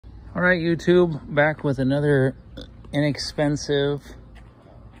All right, YouTube, back with another inexpensive,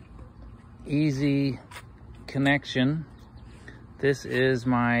 easy connection. This is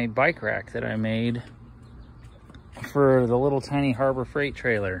my bike rack that I made for the little tiny Harbor Freight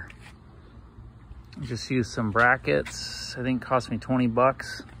trailer. I just used some brackets. I think it cost me 20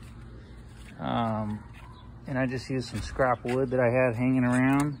 bucks. And I just used some scrap wood that I had hanging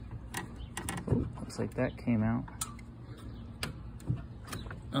around. Oh, looks like that came out.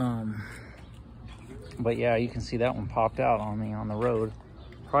 But yeah, you can see that one popped out on me on the road,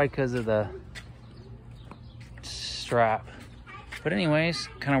 probably because of the strap. But anyways,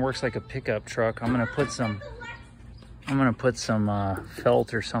 kind of works like a pickup truck. I'm gonna put some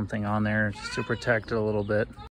felt or something on there just to protect it a little bit.